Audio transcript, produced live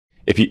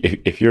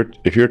if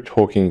you're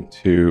talking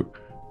to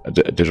a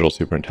digital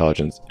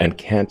superintelligence and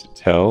can't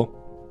tell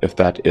if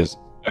that is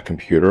a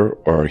computer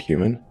or a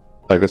human,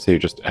 like let's say you're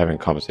just having a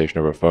conversation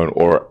over a phone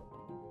or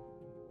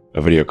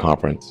a video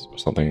conference or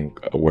something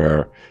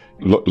where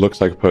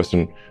looks like a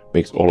person,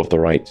 makes all of the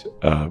right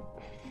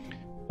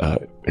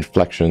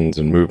inflections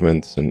and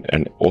movements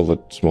and all the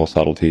small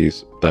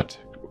subtleties that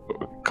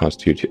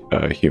constitute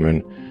a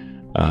human,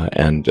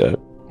 and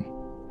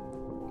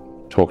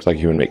talks like a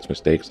human, makes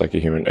mistakes like a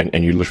human,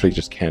 and you literally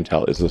just can't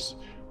tell,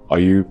 are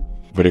you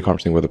video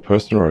conferencing with a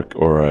person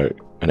or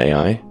an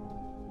AI?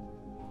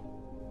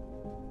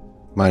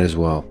 Might as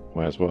well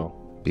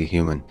be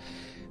human.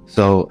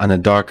 So on a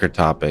darker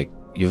topic,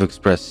 you've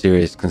expressed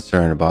serious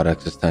concern about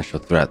existential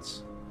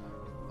threats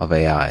of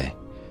AI.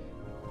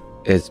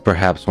 It's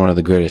perhaps one of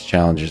the greatest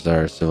challenges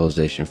our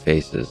civilization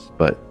faces,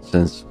 but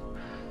since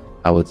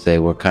I would say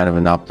we're kind of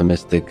an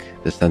optimistic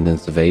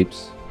descendants of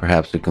apes,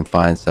 perhaps we can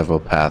find several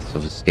paths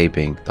of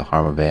escaping the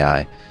harm of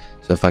AI.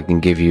 So if I can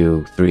give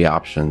you 3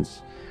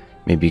 options,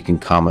 maybe you can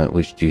comment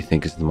which do you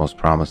think is the most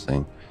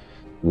promising.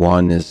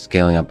 1 is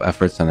scaling up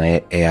efforts on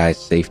AI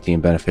safety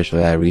and beneficial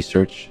AI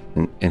research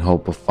in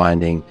hope of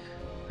finding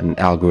an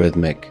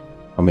algorithmic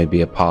or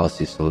maybe a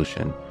policy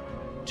solution.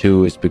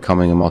 2 is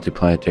becoming a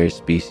multiplanetary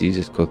species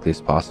as quickly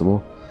as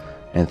possible.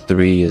 And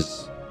 3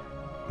 is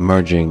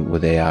merging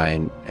with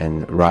AI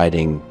and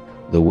riding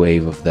the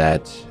wave of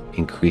that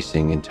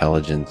increasing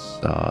intelligence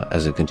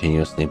as it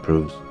continuously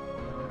improves.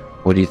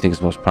 What do you think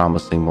is most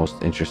promising,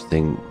 most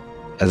interesting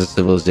as a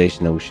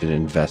civilization that we should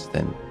invest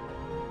in?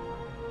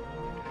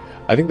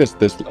 I think there's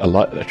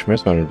a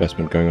tremendous amount of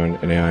investment going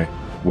on in AI.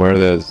 Where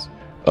there's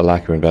a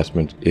lack of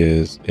investment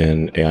is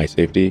in AI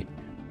safety,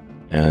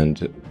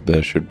 and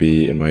there should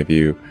be, in my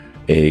view,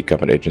 a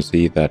government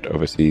agency that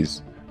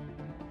oversees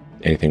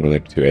anything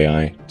related to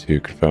AI to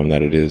confirm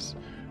that it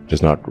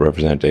does not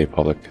represent a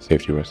public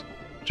safety risk.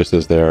 Just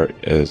as there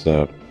is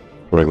a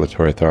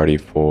regulatory authority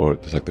for,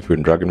 there's like the Food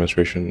and Drug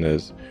Administration,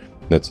 there's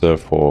NHTSA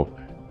for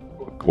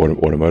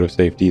automotive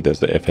safety, there's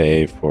the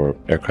FAA for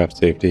aircraft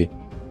safety.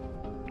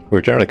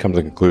 We generally come to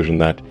the conclusion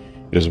that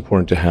it is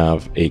important to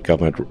have a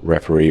government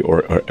referee or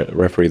a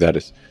referee that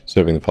is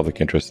serving the public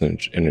interest in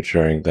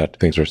ensuring that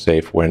things are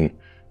safe when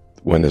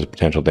there's a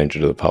potential danger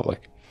to the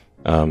public.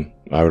 I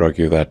would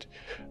argue that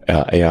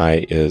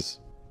AI is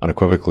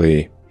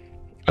unequivocally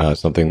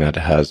something that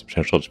has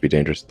potential to be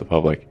dangerous to the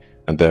public,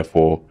 and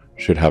therefore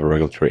should have a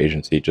regulatory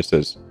agency, just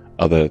as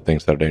other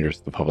things that are dangerous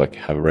to the public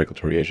have a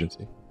regulatory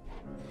agency.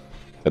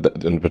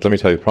 But let me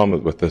tell you, the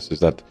problem with this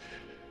is that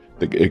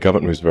the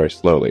government moves very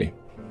slowly.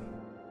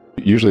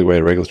 Usually the way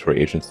a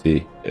regulatory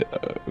agency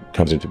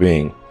comes into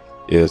being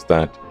is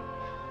that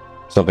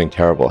something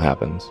terrible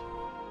happens.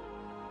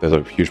 There's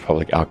a huge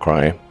public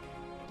outcry,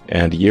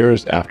 and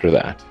years after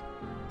that,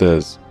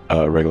 there's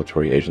a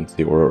regulatory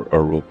agency or a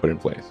rule put in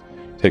place.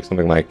 Take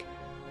something like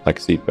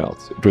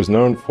seatbelts. It was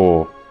known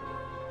for,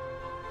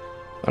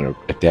 I don't know,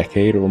 a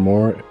decade or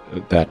more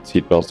that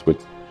seatbelts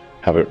would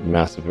have a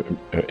massive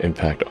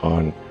impact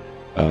on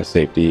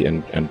safety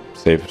and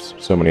save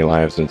so many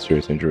lives and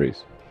serious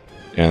injuries.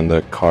 And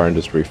the car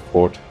industry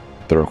fought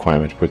the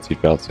requirement to put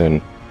seatbelts in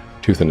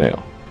tooth and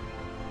nail.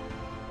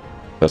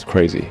 That's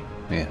crazy.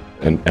 Yeah.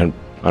 And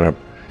I don't know,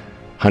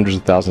 hundreds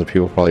of thousands of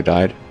people probably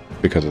died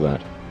because of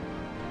that.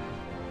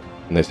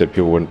 And they said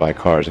people wouldn't buy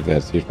cars if they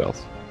had seatbelts,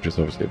 which is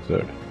obviously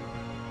absurd.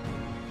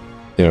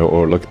 You know,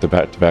 or look at the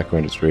tobacco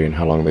industry and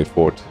how long they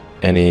fought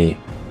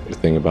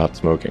anything about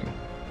smoking.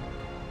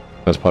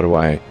 That's part of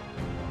why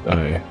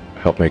I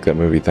helped make that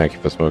movie, Thank You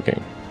for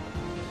Smoking.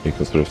 You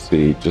can sort of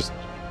see just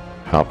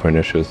how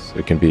pernicious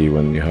it can be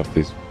when you have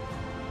these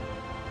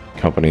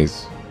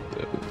companies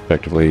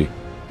effectively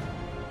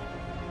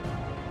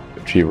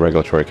achieve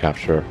regulatory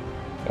capture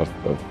of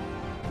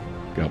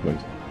government.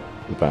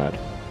 It's bad.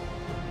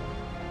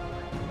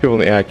 People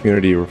in the AI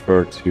community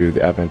refer to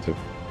the advent of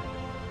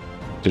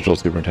digital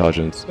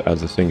superintelligence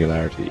as a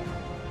singularity.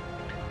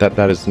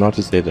 That is not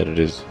to say that it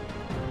is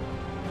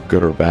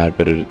good or bad,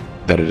 but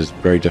that it is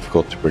very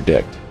difficult to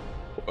predict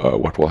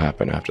what will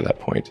happen after that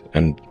point,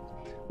 and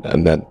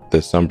that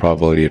there's some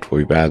probability it will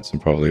be bad, some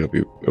probability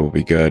it will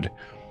be good.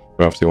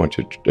 We obviously want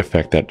to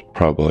affect that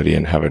probability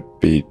and have it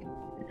be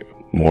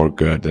more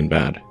good than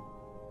bad.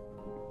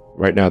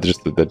 Right now,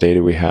 just the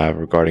data we have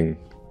regarding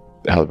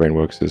how the brain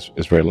works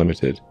is very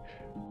limited.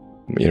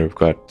 You know, we've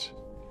got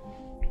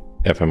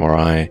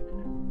fMRI,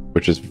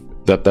 which is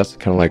that's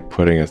kind of like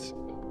putting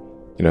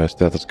a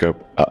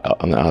stethoscope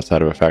on the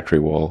outside of a factory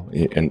wall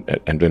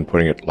and then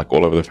putting it like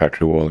all over the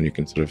factory wall, and you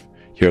can sort of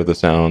hear the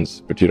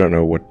sounds, but you don't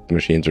know what the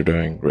machines are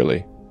doing,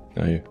 really.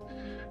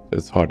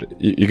 It's hard.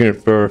 You can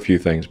infer a few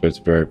things, but it's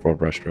a very broad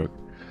brushstroke.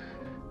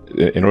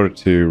 In order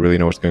to really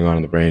know what's going on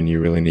in the brain,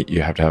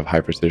 you have to have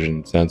high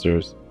precision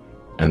sensors,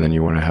 and then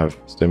you want to have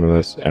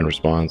stimulus and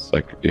response.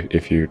 Like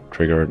if you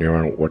trigger a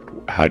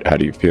neuron, how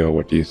do you feel?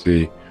 What do you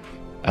see?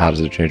 How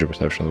does it change your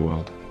perception of the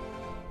world?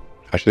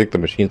 I actually think the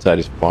machine side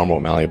is far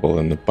more malleable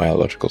than the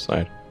biological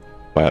side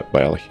by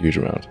a huge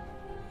amount.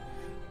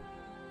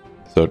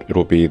 So it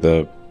will be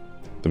the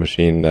the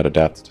machine that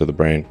adapts to the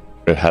brain.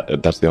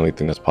 That's the only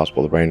thing that's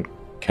possible. The brain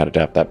can't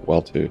adapt that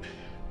well to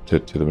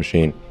the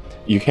machine.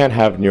 You can't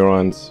have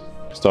neurons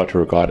start to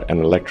regard an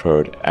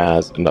electrode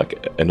as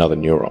like another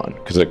neuron,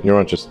 because like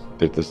neurons just,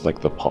 this is like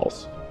the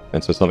pulse,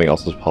 and so something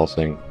else is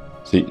pulsing.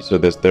 So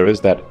there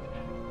is that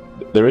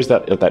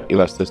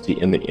elasticity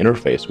in the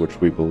interface,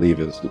 which we believe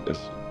is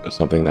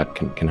something that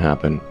can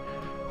happen.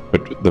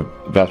 But the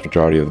vast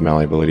majority of the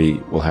malleability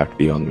will have to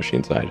be on the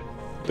machine side.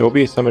 There will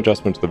be some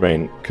adjustment to the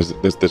brain, because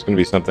there's going to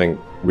be something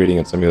reading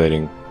and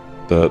simulating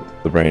the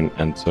brain,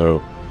 and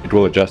so it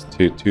will adjust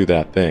to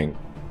that thing.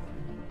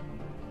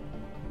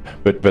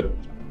 But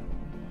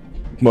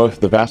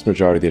the vast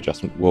majority of the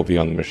adjustment will be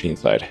on the machine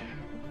side.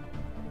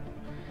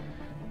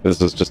 It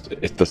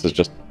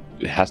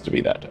has to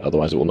be that,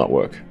 otherwise it will not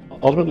work.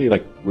 Ultimately,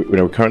 like we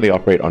currently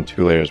operate on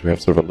two layers. We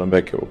have sort of a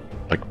limbic,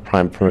 like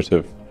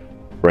primitive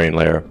brain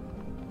layer,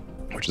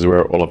 which is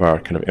where all of our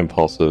kind of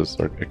impulses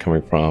are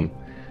coming from.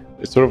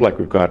 It's sort of like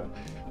we've got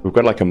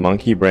like a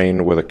monkey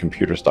brain with a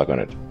computer stuck on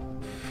it.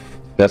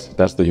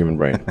 That's the human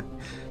brain.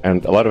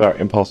 And a lot of our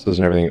impulses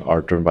and everything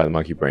are driven by the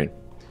monkey brain.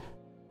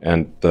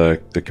 And the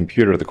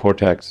computer, the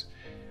cortex,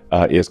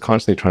 is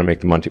constantly trying to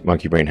make the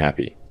monkey brain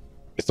happy.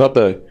 It's not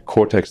the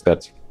cortex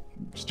that's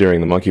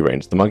steering the monkey brain,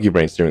 it's the monkey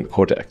brain steering the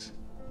cortex.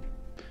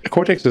 The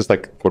cortex is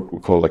like what we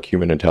call like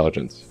human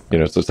intelligence.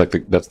 So it's like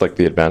that's like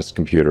the advanced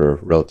computer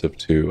relative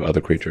to other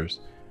creatures.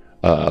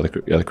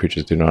 Other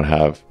creatures do not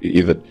have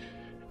either.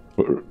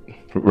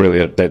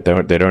 Really, they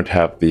don't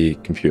have the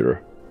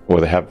computer,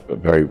 or they have a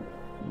very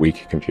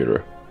weak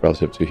computer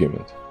relative to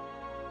humans.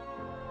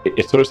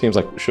 It sort of seems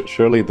like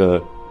surely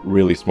the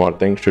really smart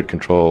thing should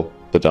control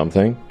the dumb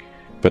thing,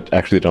 but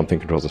actually the dumb thing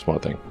controls the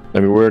smart thing. I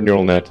mean, we're a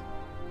neural net,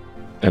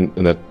 and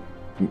that,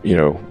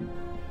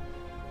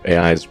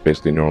 AI is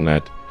basically a neural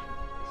net.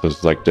 So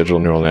it's like digital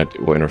neural net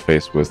will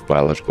interface with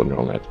biological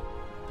neural net,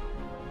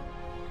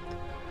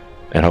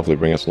 and hopefully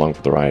bring us along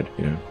for the ride.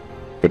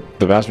 But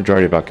the vast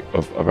majority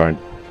of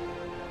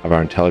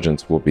our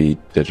intelligence will be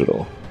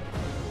digital.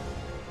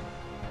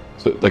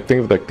 So like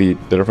think of like the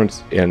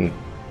difference in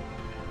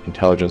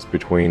intelligence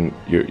between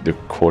the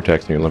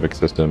cortex and your limbic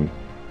system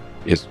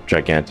is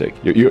gigantic.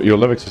 Your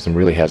limbic system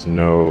really has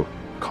no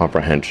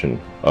comprehension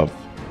of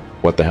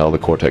what the hell the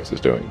cortex is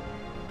doing.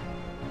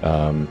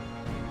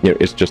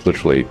 It's just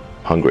literally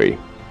hungry,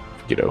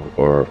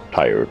 or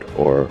tired,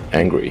 or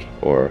angry,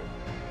 or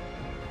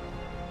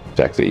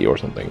sexy, or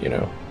something,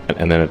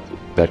 and then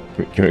that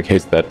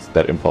communicates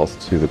that impulse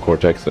to the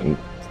cortex and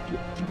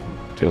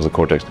tells the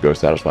cortex to go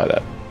satisfy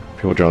that.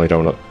 People generally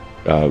don't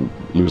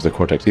lose the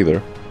cortex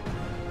either,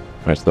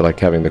 right? So they like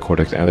having the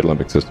cortex and the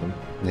limbic system.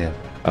 Yeah.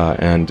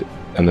 And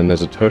then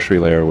there's a tertiary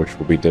layer, which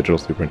will be digital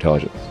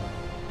superintelligence.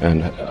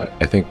 And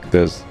I think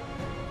there's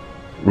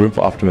room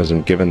for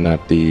optimism, given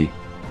that the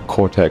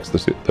cortex,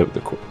 the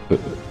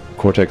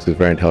cortex is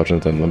very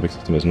intelligent and the limbic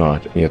system is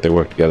not, and yet they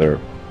work together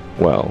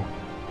well.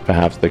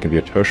 Perhaps there can be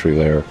a tertiary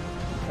layer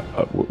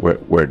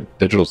where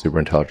digital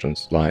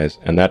superintelligence lies,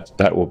 and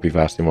that will be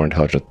vastly more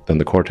intelligent than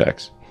the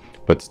cortex,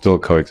 but still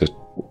coexist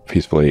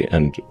peacefully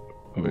and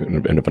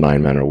in a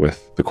benign manner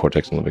with the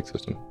cortex and limbic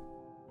system.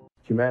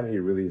 Humanity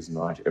really is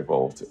not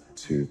evolved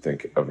to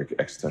think of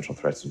existential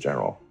threats in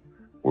general.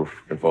 We're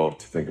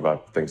evolved to think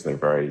about things that are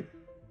very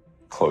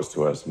close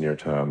to us, near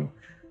term,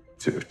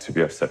 to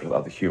be upset with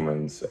other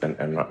humans,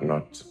 and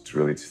not to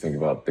really to think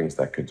about things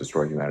that could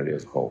destroy humanity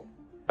as a whole.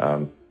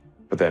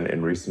 But then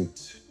in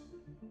recent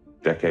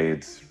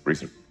decades,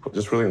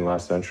 just really in the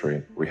last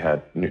century, we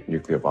had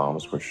nuclear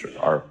bombs, which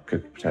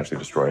could potentially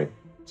destroy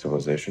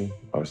civilization,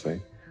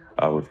 obviously.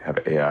 We have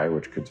AI,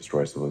 which could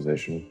destroy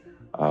civilization.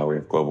 We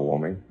have global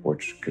warming,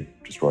 which could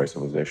destroy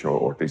civilization,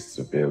 or at least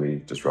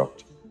severely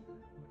disrupt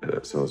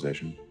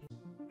civilization.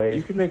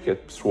 You could make a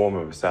swarm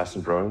of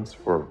assassin drones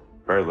for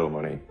very little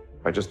money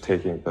by just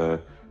taking the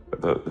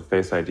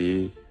Face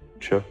ID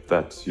chip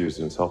that's used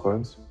in cell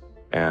phones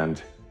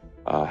and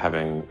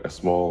having a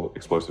small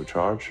explosive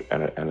charge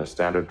and a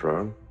standard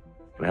drone,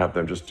 and have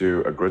them just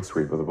do a grid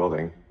sweep of the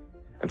building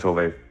until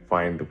they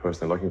find the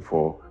person they're looking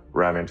for,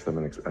 ram into them,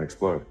 and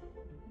explode.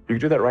 You can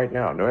do that right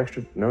now.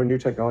 No new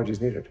technology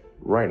is needed.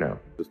 Right now.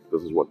 This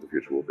is what the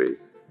future will be.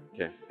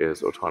 Okay.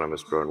 Is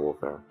autonomous drone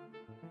warfare.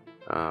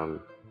 I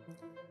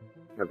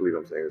can't believe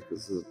I'm saying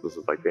this because this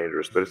is like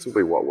dangerous, but it's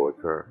simply what will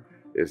occur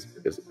is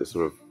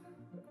sort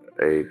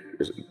of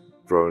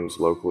drones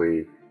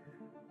locally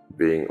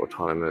being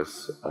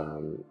autonomous,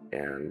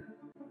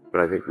 but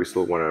I think we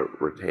still want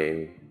to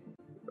retain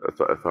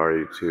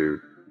authority to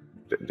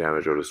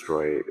damage or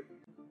destroy,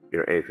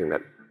 anything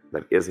that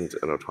isn't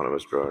an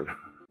autonomous drone.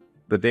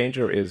 The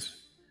danger is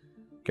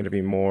going to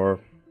be more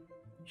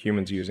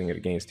humans using it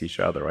against each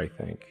other, I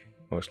think,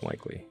 most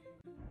likely.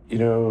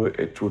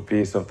 It would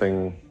be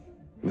something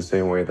the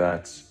same way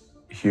that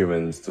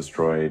humans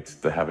destroyed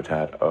the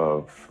habitat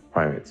of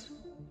primates.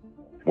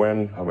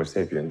 When Homo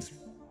sapiens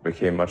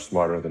became much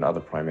smarter than other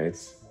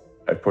primates,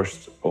 it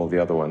pushed all the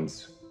other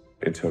ones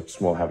into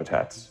small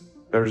habitats.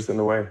 They're just in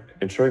the way.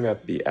 Ensuring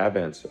that the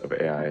advent of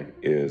AI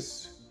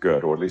is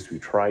good, or at least we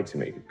try to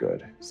make it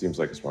good, seems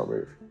like a smart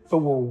move. But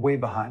we're way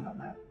behind on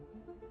that.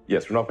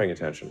 Yes, we're not paying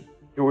attention.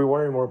 We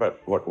worry more about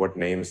what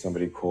name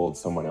somebody called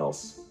someone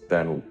else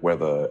than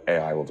whether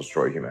AI will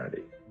destroy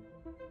humanity.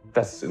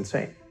 That's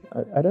insane.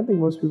 I don't think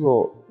most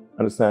people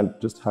understand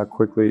just how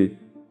quickly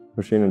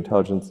machine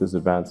intelligence is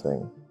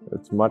advancing.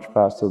 It's much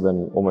faster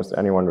than almost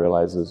anyone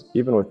realizes,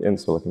 even within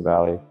Silicon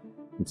Valley.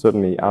 And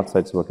certainly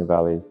outside Silicon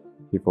Valley,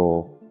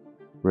 people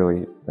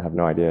really have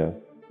no idea.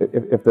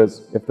 If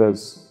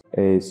there's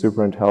a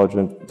super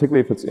intelligent, particularly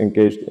if it's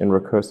engaged in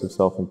recursive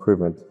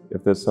self-improvement,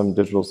 if there's some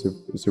digital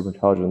super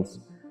intelligence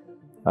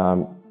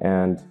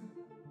and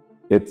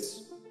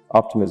its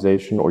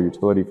optimization or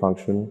utility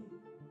function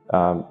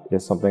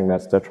is something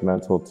that's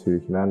detrimental to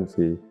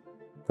humanity,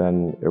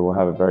 then it will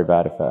have a very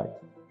bad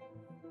effect.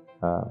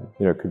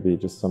 It could be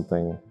just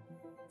something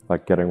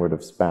like getting rid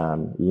of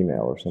spam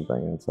email or something.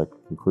 And it's like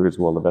concludes,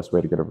 well, the best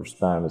way to get rid of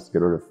spam is to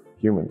get rid of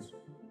humans.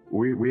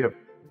 We have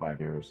 5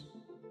 years.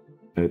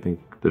 I think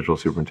digital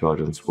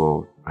superintelligence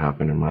will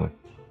happen in my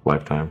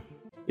lifetime.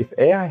 If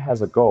AI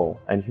has a goal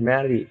and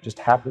humanity just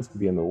happens to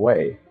be in the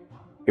way,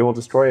 it will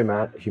destroy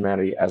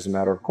humanity as a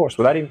matter of course,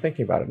 without even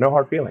thinking about it. No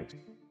hard feelings.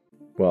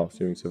 Well,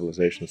 assuming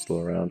civilization is still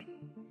around.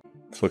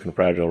 It's looking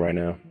fragile right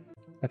now.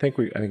 I think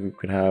we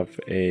could have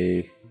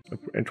in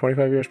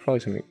 25 years,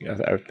 probably something.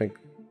 I would think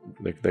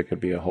there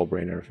could be a whole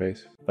brain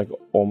interface. Like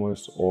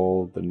almost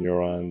all the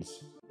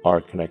neurons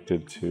are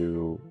connected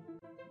to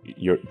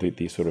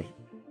the sort of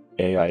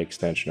AI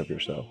extension of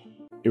yourself.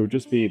 It would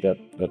just be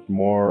that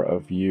more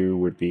of you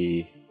would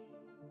be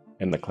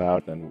in the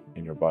cloud than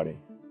in your body.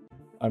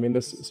 I mean,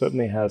 this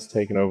certainly has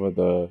taken over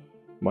the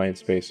mind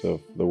space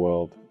of the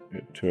world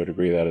to a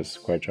degree that is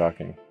quite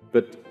shocking.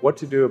 But what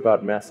to do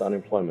about mass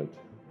unemployment?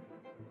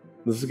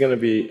 This is going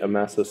to be a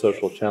massive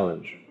social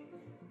challenge.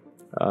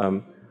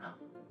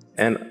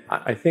 And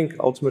I think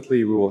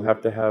ultimately we will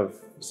have to have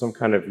some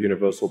kind of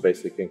universal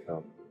basic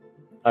income.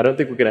 I don't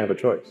think we're going to have a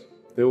choice.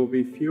 There will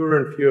be fewer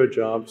and fewer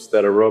jobs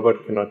that a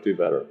robot cannot do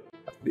better.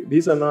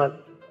 These are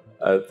not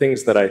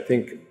things that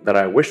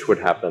I wish would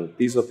happen.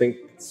 These are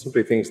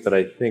simply things that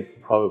I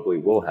think probably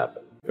will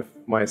happen. If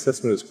my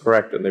assessment is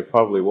correct and they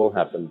probably will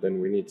happen, then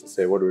we need to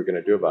say, what are we going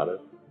to do about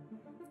it?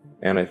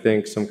 And I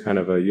think some kind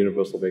of a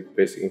universal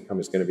basic income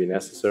is going to be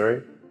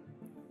necessary.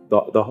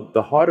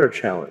 The harder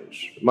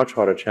challenge, much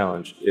harder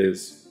challenge,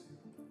 is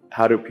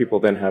how do people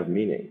then have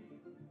meaning?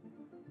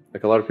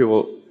 Like a lot of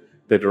people,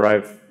 they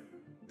derive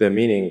their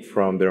meaning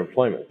from their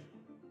employment.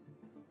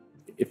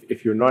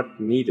 If you're not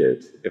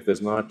needed, if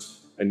there's not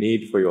a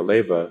need for your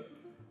labor,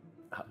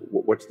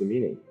 what's the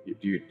meaning?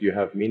 Do you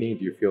have meaning?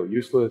 Do you feel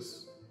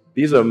useless?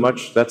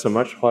 That's a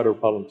much harder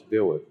problem to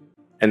deal with.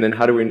 And then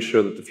how do we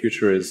ensure that the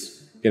future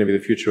is going to be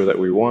the future that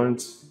we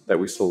want, that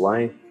we still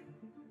like?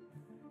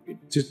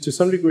 To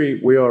some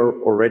degree, we are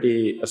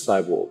already a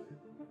cyborg.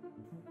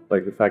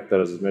 Like the fact that,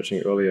 as I was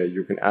mentioning earlier,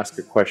 you can ask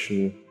a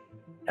question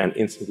and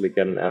instantly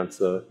get an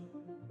answer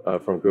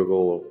from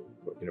Google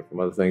or from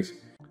other things.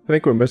 I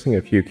think we're missing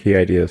a few key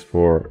ideas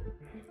for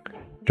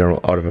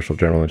artificial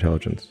general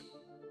intelligence.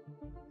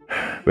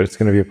 But it's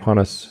going to be upon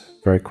us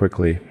very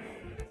quickly.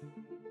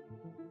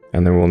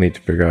 And then we'll need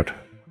to figure out,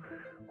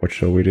 what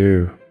shall we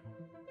do,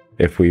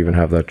 if we even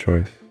have that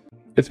choice.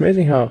 It's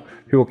amazing how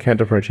people can't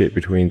differentiate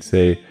between,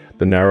 say,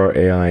 the narrow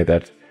AI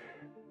that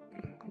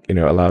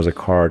allows a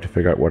car to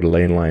figure out what a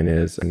lane line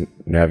is and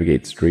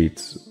navigate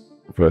streets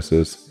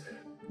versus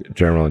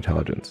general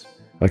intelligence.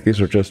 Like,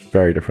 these are just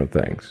very different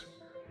things.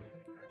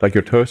 Like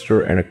your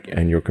toaster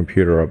and your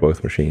computer are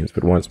both machines,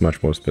 but one's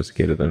much more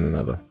sophisticated than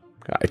another.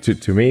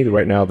 To me,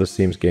 right now, this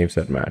seems game,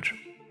 set, match.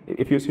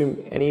 If you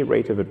assume any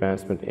rate of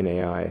advancement in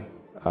AI,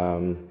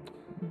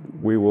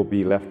 we will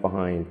be left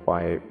behind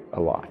by a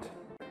lot.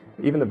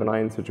 Even the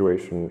benign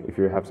situation, if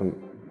you have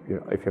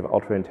if you have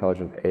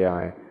ultra-intelligent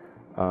AI,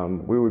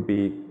 we would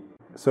be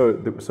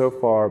so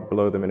far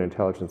below them in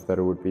intelligence that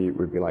it would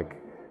be like,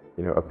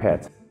 a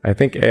pet. I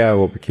think AI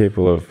will be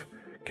capable of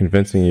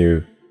convincing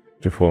you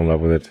to fall in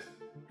love with it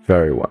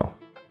very well.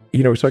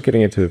 We start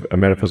getting into a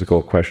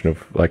metaphysical question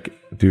of, like,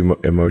 do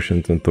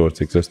emotions and thoughts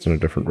exist in a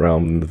different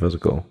realm than the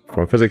physical?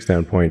 From a physics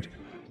standpoint,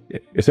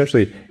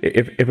 essentially,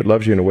 if it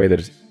loves you in a way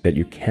that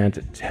you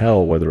can't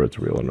tell whether it's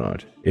real or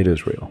not, it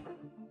is real.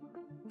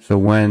 So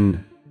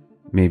when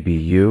maybe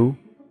you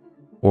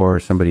or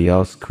somebody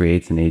else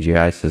creates an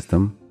AGI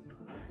system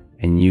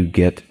and you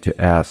get to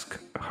ask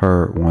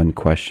her one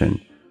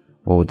question,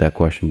 what would that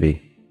question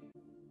be?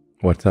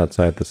 What's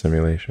outside the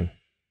simulation?